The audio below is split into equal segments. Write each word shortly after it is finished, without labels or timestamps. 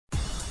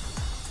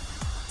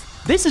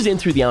This is In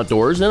Through the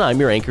Outdoors, and I'm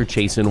your anchor,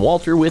 Chasen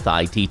Walter, with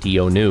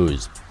ITTO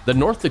News. The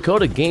North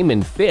Dakota Game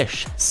and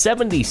Fish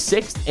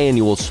 76th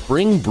Annual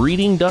Spring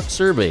Breeding Duck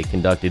Survey,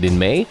 conducted in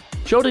May,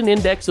 showed an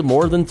index of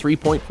more than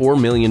 3.4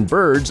 million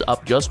birds,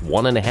 up just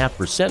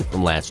 1.5%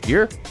 from last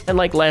year. And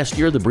like last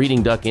year, the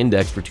breeding duck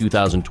index for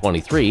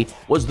 2023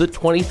 was the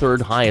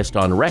 23rd highest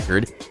on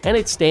record, and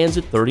it stands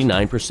at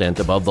 39%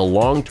 above the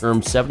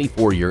long-term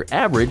 74-year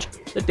average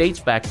that dates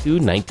back to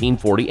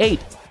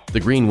 1948. The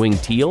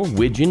green-winged teal,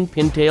 widgeon,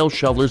 pintail,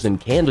 shovelers, and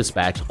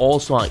canvasbacks all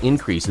saw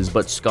increases,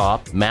 but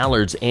scaup,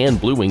 mallards, and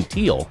blue-winged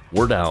teal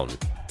were down.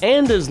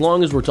 And as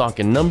long as we're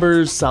talking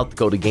numbers, South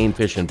Dakota Game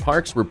Fish and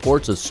Parks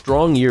reports a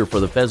strong year for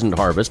the pheasant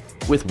harvest,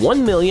 with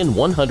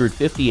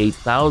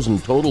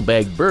 1,158,000 total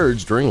bagged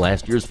birds during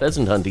last year's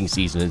pheasant hunting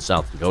season in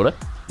South Dakota.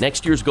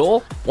 Next year's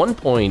goal,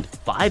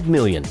 1.5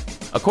 million.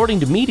 According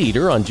to Meat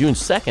Eater, on June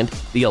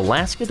 2nd, the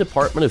Alaska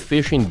Department of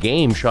Fish and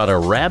Game shot a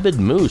rabid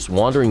moose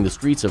wandering the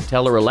streets of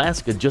Teller,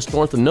 Alaska, just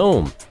north of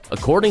Nome.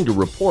 According to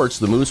reports,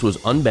 the moose was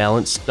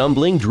unbalanced,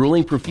 stumbling,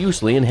 drooling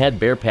profusely, and had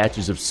bare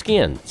patches of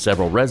skin.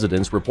 Several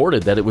residents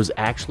reported that it was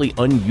actually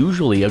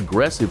unusually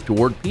aggressive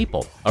toward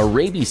people. A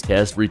rabies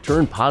test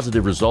returned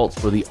positive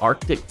results for the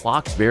Arctic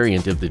pox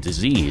variant of the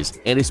disease,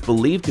 and is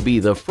believed to be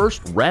the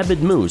first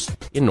rabid moose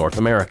in North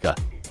America.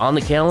 On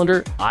the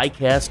calendar,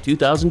 ICAST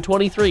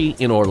 2023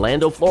 in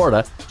Orlando,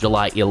 Florida,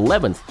 July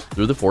 11th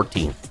through the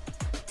 14th.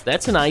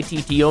 That's an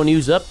ITTO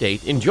News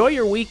Update. Enjoy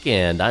your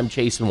weekend. I'm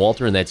Chasen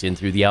Walter, and that's In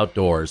Through the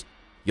Outdoors.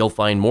 You'll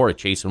find more at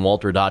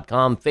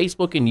chasenwalter.com,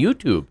 Facebook, and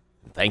YouTube.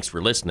 Thanks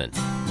for listening.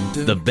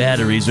 The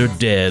batteries are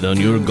dead on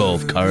your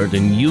golf cart,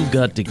 and you've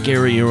got to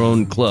carry your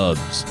own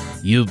clubs.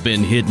 You've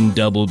been hitting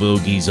double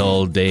bogeys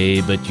all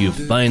day, but you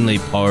finally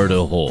parred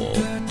a hole.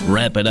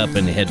 Wrap it up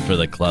and head for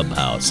the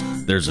clubhouse.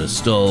 There's a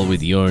stall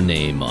with your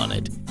name on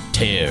it.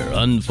 Tear,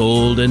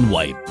 unfold, and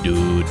wipe,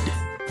 dude.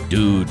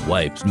 Dude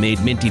Wipes,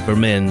 made minty for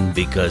men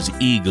because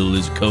Eagle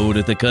is code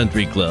at the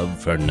country club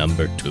for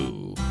number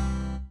 2.